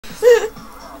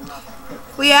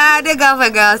We had to go for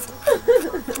it, girls.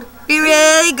 We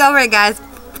really go for it, guys.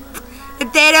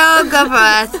 If they don't go for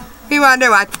us, we wonder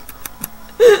why.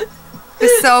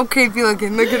 It's so creepy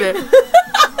looking. Look at it.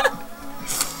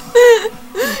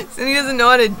 Cindy doesn't know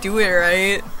how to do it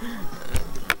right.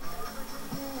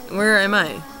 Where am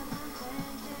I?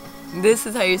 This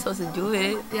is how you're supposed to do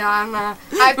it. Yeah, I'm not.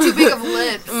 I have too big of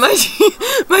lips.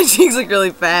 My cheeks look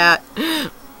really fat.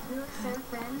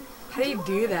 How do you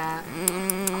do that?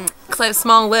 Cause I have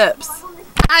small lips.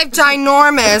 I have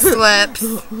ginormous lips.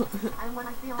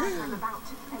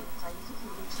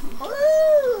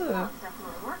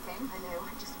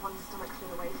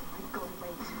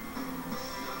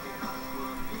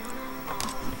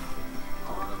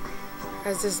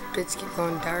 As this bitch keep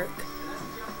going dark.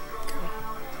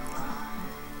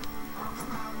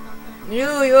 You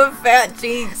have fat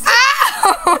cheeks.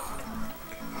 Ow!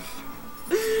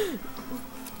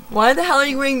 Why the hell are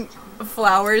you wearing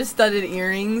flower-studded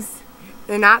earrings?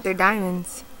 They're not, they're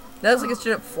diamonds. That looks like a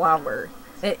straight up flower.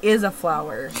 It is a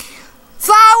flower.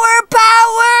 Flower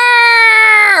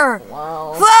power!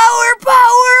 Wow. Flower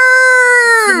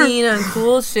power! Sydney on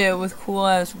cool shit with cool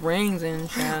ass rings and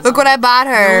shit. Look what I bought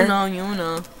her. You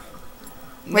know.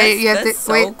 Wait, you have to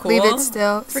so wait. Cool. Leave it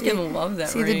still. Freaking love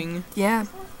that ring. Yeah.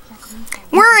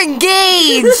 We're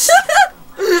engaged.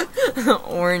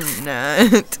 Or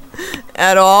not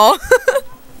at all.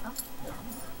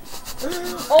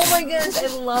 Oh my gosh, I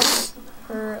love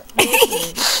her.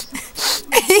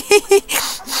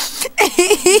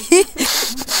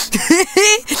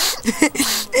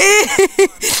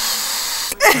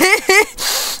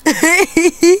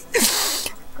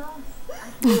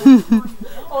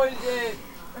 Oh shit.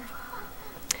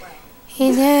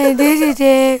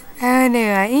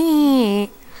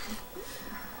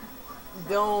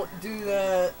 Don't do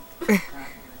that.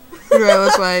 What do I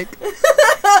look like?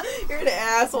 You're an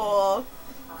asshole.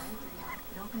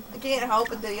 I can't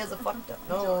help it that he has a fucked up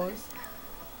nose.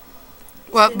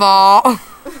 What ball?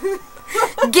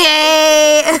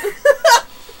 Gay!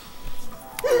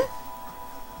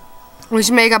 We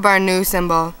should make up our new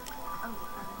symbol.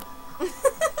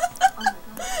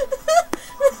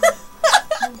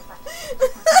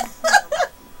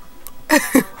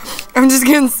 I'm just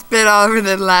gonna spit all over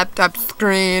the laptop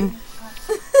screen.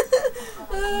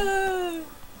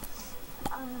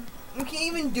 You can't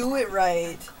even do it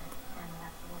right.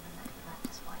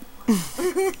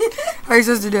 How are you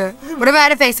supposed to do it? What if I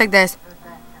had a face like this?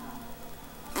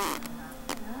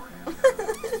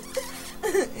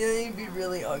 Yeah, you'd be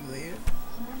really ugly.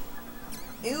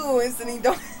 Ew, Sydney,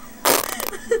 don't.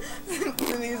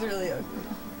 Sydney's really ugly.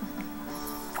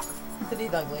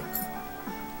 Sydney's ugly.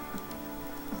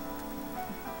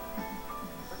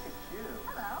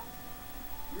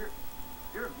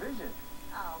 You're a vision.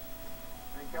 Oh.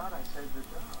 Thank God I saved your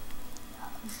job.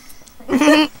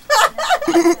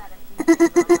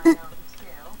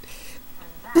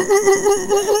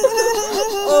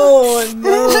 Oh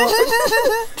no.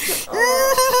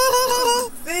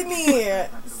 Oh. Sydney,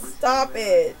 stop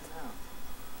it.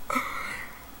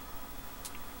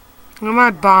 Look at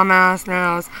my bomb ass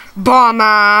nails. Bomb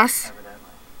ass!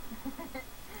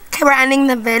 Okay, we're ending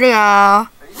the video.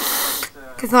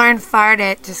 Because Lauren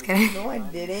farted. Just kidding. No, I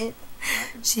didn't.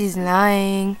 She's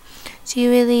lying. She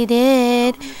really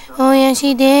did. Oh yeah,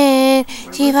 she did.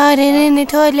 She farted in the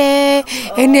toilet.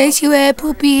 And then she went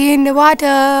poopy in the water.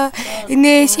 And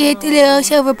then she hit the little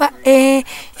silver button.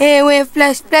 And went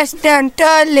flush down the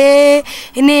toilet.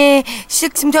 And then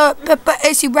shook some toilet paper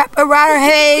and she wrapped around her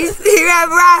face. She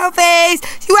wrapped around her face.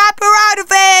 She wrapped around her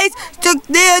face. Took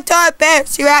the little toilet paper.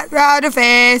 She wrapped around her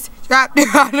face. Wrapped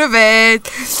around her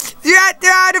face. She wrapped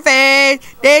around her face.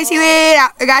 Then she went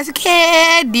out and got some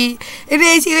candy. And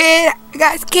then she went out and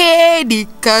got some candy.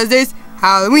 Cause it's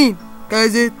Halloween.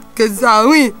 Cause it's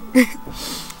Halloween.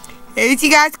 And she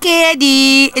got some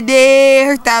candy. And then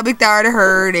her stomach started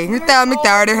hurting.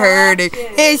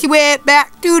 And she went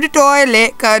back to the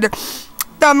toilet. Cause her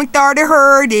stomach started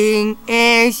hurting.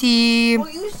 And she... Will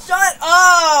you shut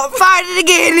up? farted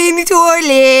again in the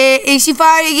toilet, and she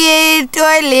farted again in the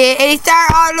toilet, and it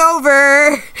started all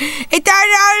over. It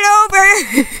started all over.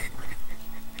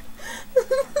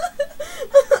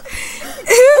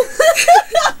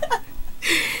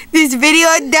 This video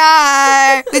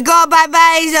done. We go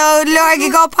bye-bye, so Laura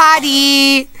can go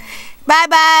potty.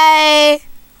 Bye-bye.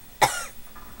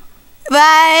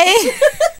 Bye.